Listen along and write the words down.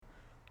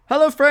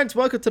Hello, friends.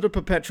 Welcome to the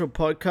Perpetual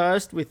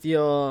Podcast with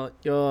your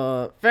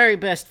very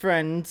best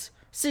friends,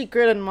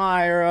 Secret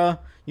Admirer,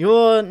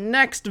 your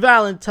next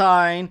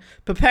Valentine,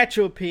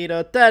 Perpetual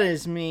Peter. That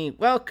is me.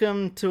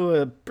 Welcome to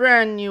a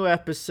brand new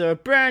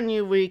episode, brand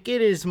new week. It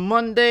is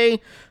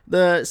Monday,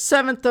 the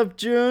 7th of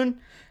June.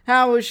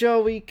 How was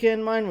your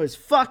weekend? Mine was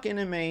fucking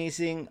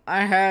amazing.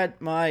 I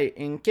had my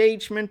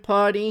engagement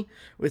party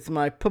with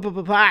my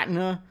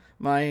partner,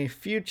 my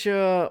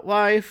future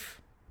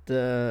wife,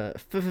 the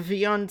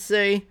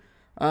fiance,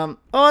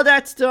 all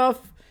that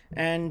stuff.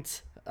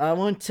 And I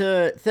want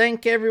to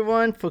thank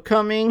everyone for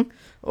coming,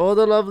 all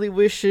the lovely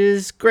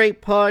wishes,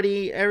 great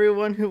party,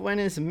 everyone who went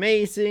is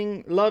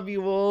amazing, love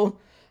you all.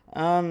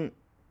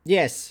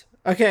 Yes,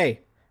 okay,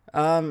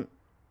 I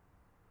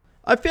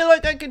feel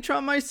like I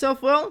control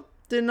myself well,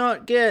 did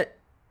not get,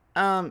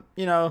 nearly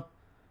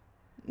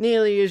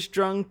as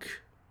drunk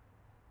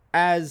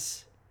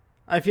as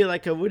I feel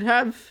like I would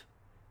have,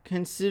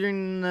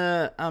 considering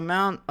the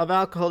amount of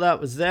alcohol that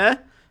was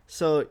there.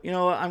 So, you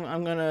know what,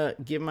 I'm gonna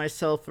give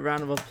myself a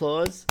round of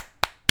applause.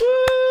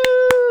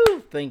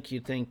 Woo! Thank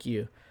you.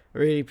 I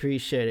really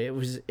appreciate it.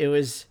 It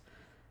was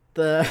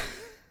the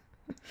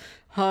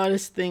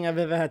hardest thing I've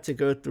ever had to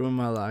go through in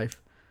my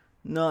life.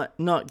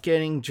 Not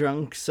getting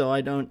drunk so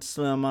I don't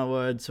slur my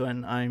words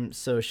when I'm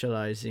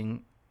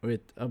socializing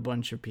with a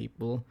bunch of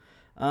people.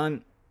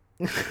 No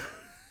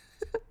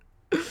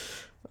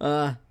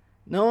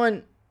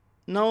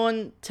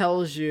one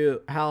tells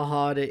you how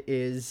hard it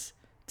is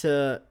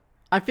to.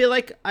 I feel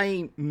like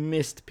I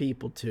missed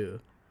people too.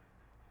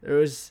 There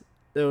was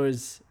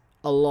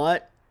a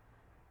lot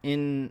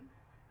in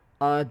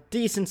a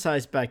decent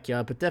sized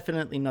backyard, but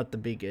definitely not the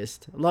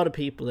biggest. A lot of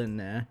people in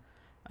there.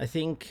 I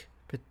think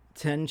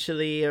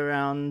potentially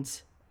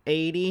around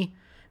 80,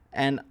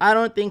 and I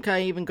don't think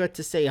I even got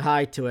to say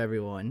hi to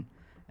everyone.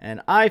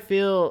 And I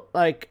feel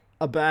like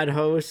a bad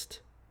host,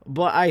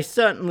 but I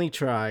certainly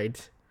tried.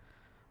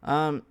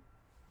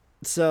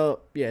 So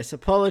yes,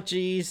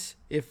 apologies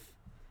if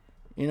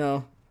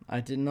I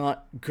did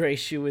not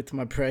grace you with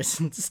my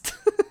presence.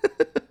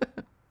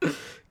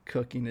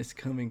 Cookiness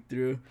coming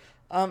through.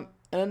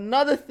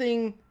 Another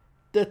thing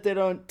that they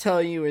don't tell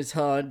you is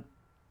hard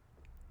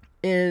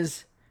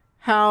is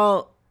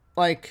how,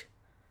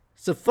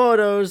 so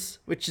photos,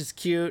 which is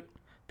cute.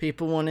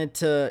 People wanted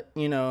to,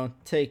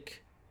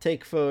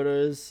 take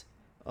photos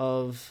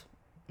of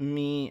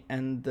me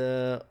and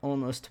the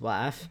almost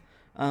wife.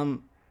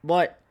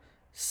 But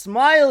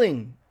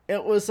smiling,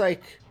 it was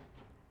like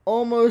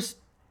almost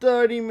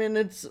 30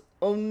 minutes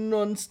of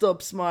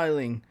non-stop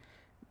smiling.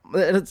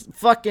 It's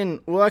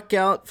fucking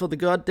workout for the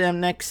goddamn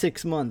next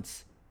 6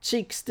 months.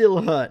 Cheeks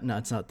still hurt. No,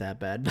 it's not that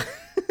bad.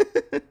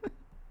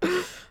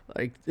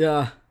 It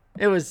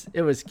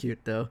was cute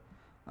though.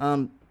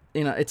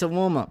 It's a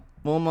warm up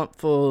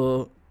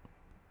for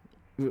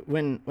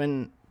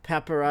when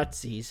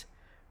paparazzis,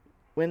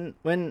 when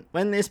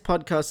this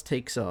podcast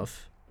takes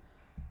off.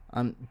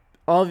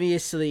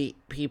 Obviously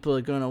people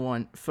are gonna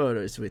want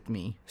photos with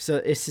me.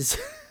 So this is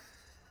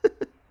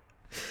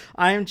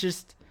I'm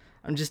just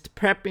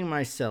prepping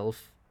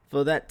myself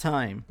for that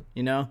time,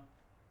 Gotta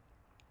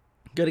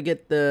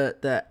get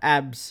the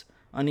abs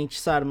on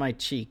each side of my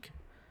cheek.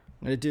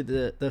 I'm gonna do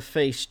the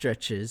face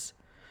stretches.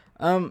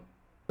 But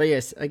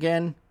yes,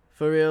 again,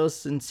 for real,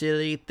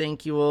 sincerely,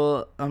 thank you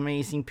all,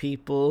 amazing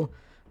people,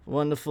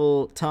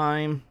 wonderful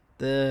time,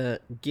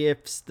 the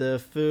gifts, the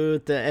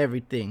food, the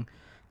everything.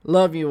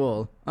 Love you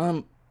all.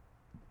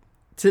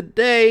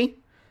 Today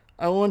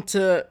I want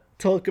to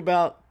talk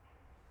about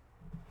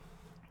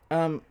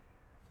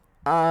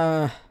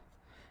I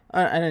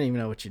don't even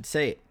know what you'd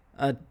say.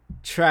 A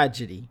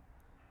tragedy.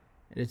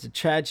 It is a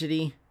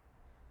tragedy.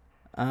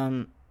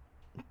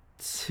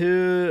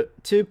 Two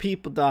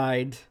people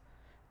died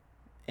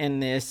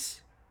in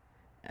this,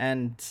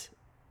 and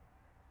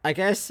I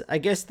guess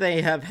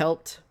they have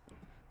helped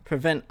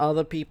prevent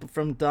other people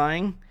from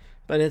dying,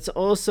 but it's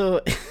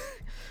also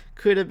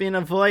could have been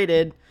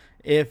avoided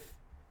if,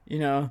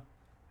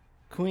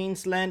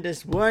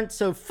 Queenslanders weren't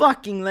so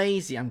fucking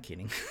lazy. I'm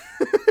kidding.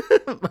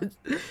 But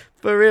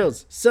for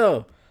reals.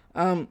 So,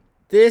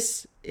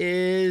 this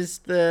is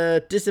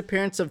the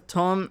disappearance of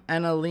Tom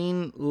and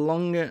Aline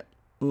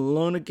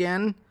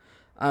Lonergan.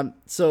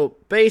 So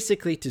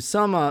basically, to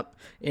sum up,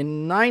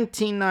 in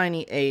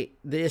 1998,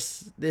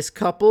 this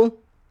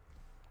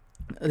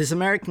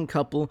American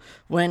couple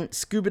went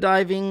scuba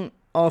diving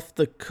off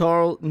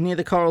near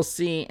the Coral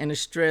Sea in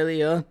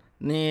Australia,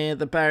 near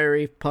the Barrier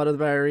Reef, part of the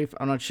Barrier Reef,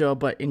 I'm not sure,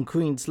 but in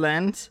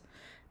Queensland.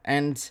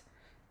 And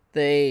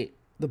when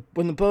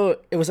the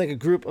boat, it was like a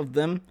group of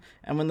them,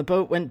 and when the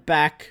boat went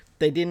back,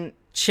 they didn't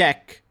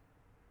check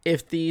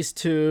if these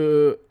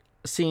two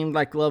seemed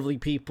like lovely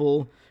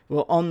people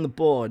were on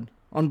board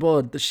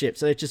the ship.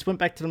 So they just went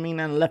back to the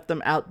mainland and left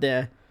them out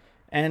there,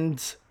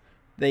 and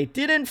they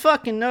didn't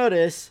fucking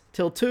notice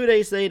till 2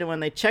 days later when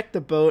they checked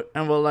the boat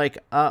and were like,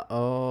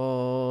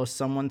 uh-oh,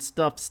 someone's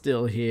stuff's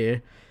still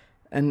here.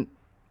 And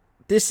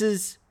this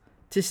is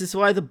this is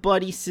why the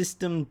buddy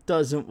system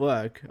doesn't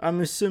work.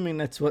 I'm assuming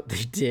that's what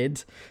they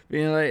did.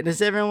 You know, like,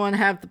 does everyone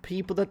have the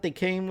people that they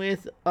came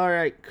with?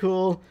 Alright,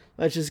 cool.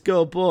 Let's just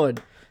go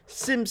aboard.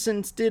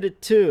 Simpsons did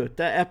it too.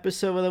 That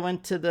episode where they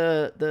went to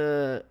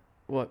the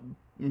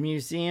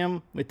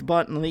museum with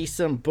Bart and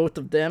Lisa, and both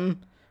of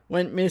them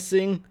went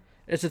missing.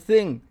 It's a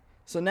thing.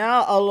 So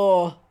now a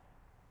law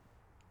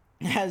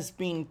has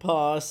been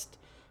passed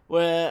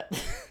where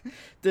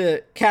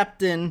the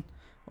captain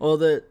or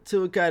the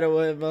tour guide or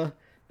whatever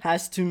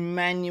has to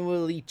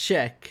manually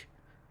check.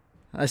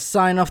 I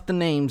sign off the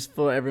names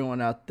for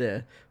everyone out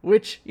there.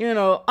 Which, you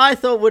know, I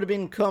thought would have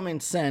been common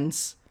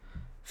sense.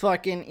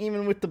 Fucking,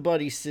 even with the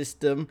buddy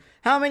system.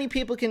 How many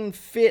people can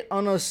fit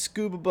on a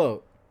scuba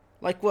boat?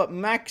 Like, what,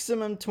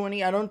 maximum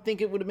 20? I don't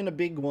think it would have been a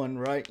big one,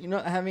 right? You're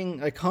not having,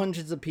 like,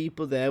 hundreds of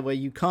people there where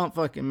you can't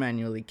fucking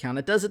manually count.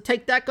 It doesn't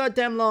take that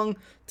goddamn long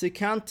to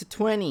count to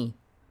 20.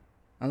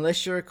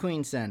 Unless you're a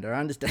Queenslander, I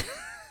understand.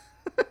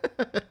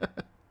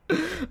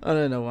 I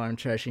don't know why I'm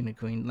trashing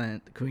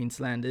the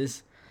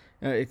Queenslanders.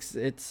 I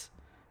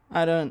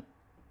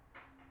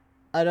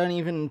don't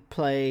even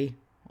play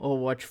or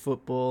watch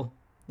football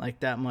like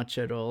that much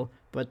at all.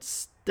 But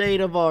state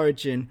of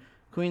origin,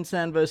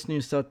 Queensland versus New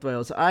South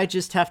Wales. I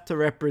just have to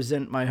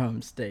represent my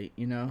home state,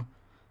 you know.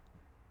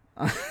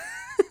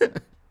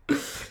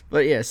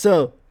 But yeah,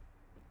 so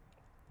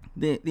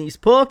these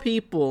poor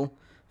people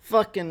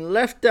fucking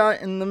left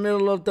out in the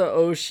middle of the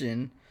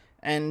ocean,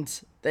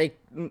 and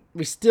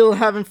we still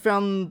haven't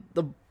found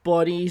the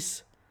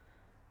bodies,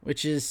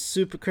 which is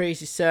super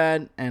crazy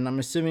sad, and I'm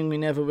assuming we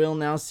never will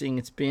now, seeing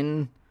it's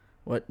been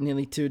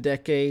nearly 2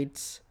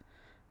 decades.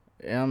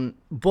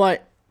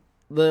 But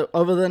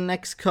over the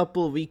next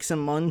couple of weeks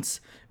and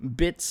months,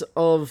 bits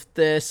of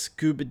their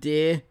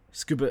the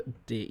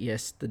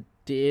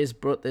deers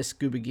brought their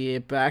scuba gear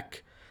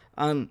back,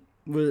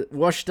 were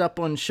washed up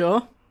on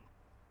shore,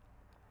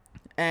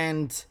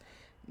 and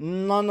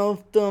none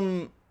of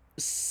them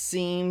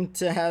seem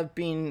to have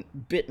been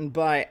bitten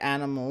by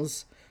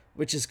animals,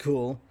 which is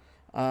cool.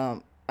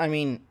 I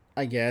mean,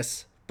 I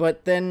guess.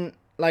 But then,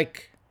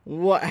 like,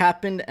 what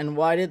happened and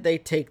why did they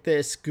take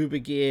their scuba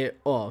gear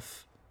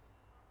off?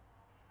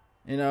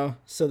 You know,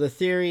 so the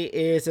theory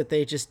is that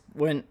they just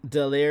went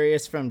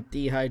delirious from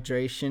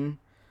dehydration,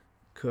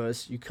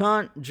 because you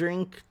can't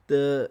drink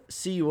the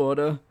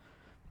seawater.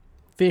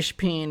 Fish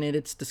pee in it,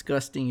 it's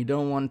disgusting, you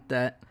don't want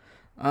that.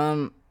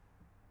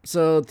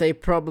 So they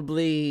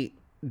probably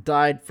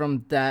died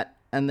from that,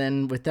 and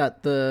then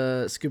without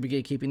the scuba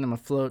gear keeping them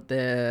afloat,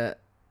 they're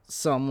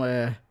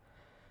somewhere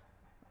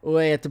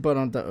way at the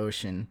bottom of the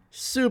ocean.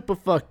 Super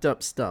fucked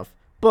up stuff.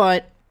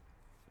 But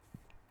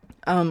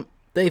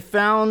they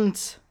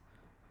found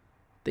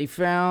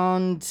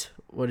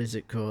what is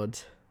it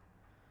called?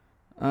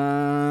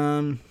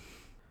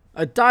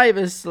 A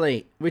diver's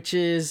slate, which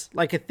is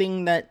like a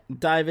thing that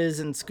divers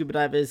and scuba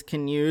divers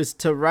can use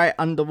to write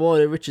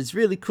underwater, which is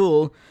really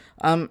cool.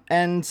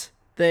 And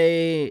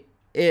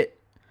it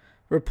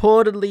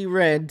reportedly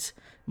read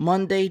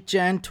Monday,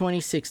 Jan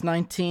 26,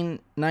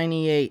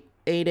 1998,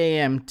 8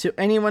 a.m. To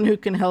anyone who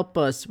can help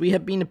us, we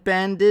have been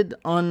abandoned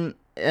on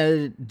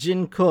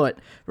Gincourt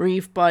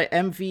Reef by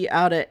MV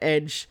Outer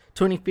Edge,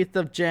 25th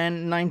of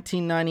Jan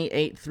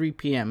 1998, 3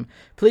 p.m.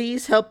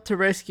 Please help to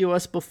rescue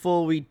us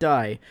before we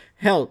die.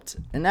 Helped.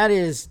 And that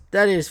is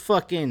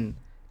fucking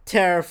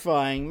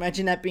terrifying.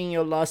 Imagine that being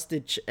your last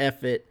ditch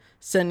effort,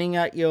 sending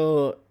out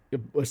your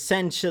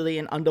essentially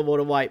an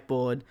underwater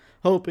whiteboard,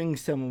 hoping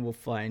someone will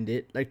find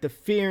it. Like, the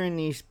fear in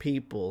these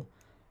people.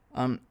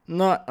 I'm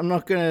not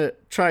gonna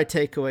try to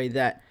take away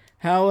that.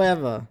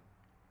 However,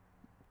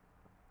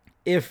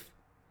 if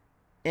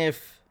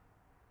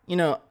you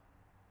know,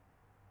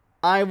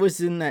 I was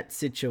in that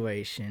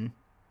situation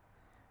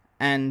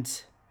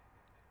and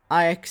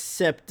I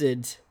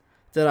accepted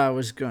that I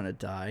was gonna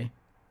die,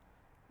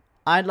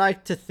 I'd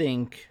like to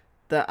think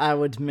that I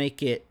would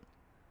make it,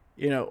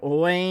 you know,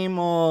 way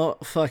more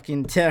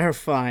fucking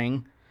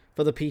terrifying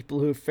for the people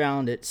who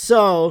found it.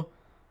 So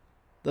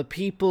the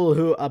people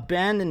who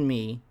abandoned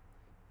me,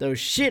 those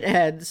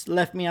shitheads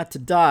left me out to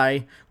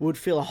die, would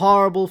feel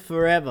horrible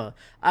forever.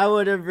 I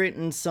would have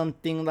written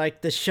something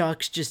like, the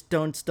sharks just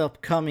don't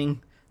stop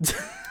coming.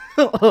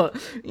 Or,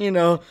 you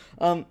know,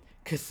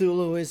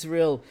 Cthulhu is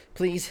real.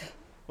 Please,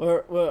 we're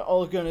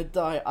all gonna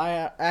die.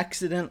 I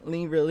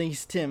accidentally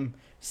released him.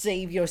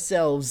 Save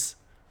yourselves.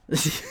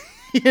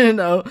 You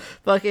know,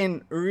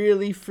 fucking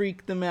really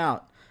freak them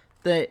out.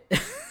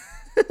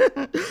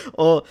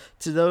 Or,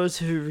 to those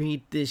who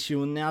read this, you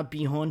will now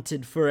be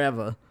haunted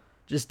forever.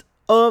 Just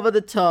over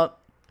the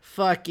top,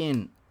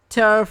 fucking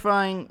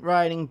terrifying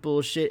writing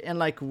bullshit and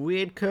like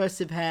weird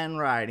cursive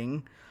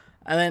handwriting,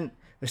 and then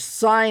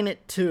sign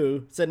it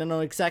too, so they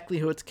know exactly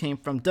who it came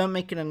from. Don't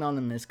make it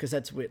anonymous, because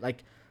that's weird.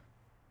 Like,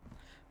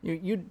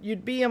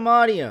 you'd be a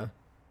martyr,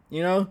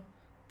 you know,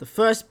 the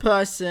first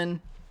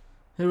person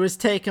who was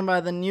taken by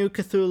the new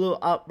Cthulhu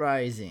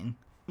uprising.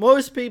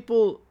 Most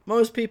people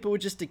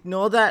would just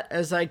ignore that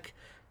as like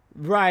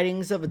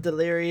writings of a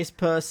delirious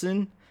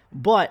person,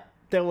 but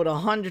they would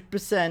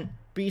 100%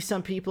 be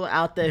some people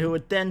out there who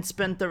would then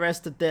spend the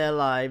rest of their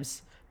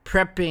lives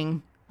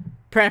prepping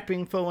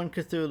for when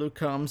Cthulhu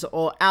comes,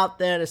 or out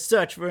there to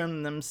search for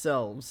him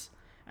themselves.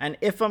 And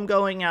if I'm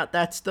going out,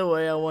 that's the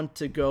way I want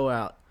to go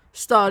out.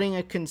 Starting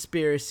a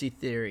conspiracy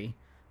theory.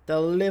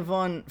 They'll live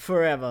on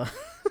forever.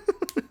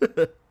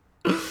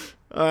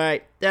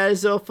 Alright, that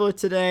is all for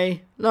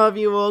today. Love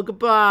you all.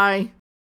 Goodbye.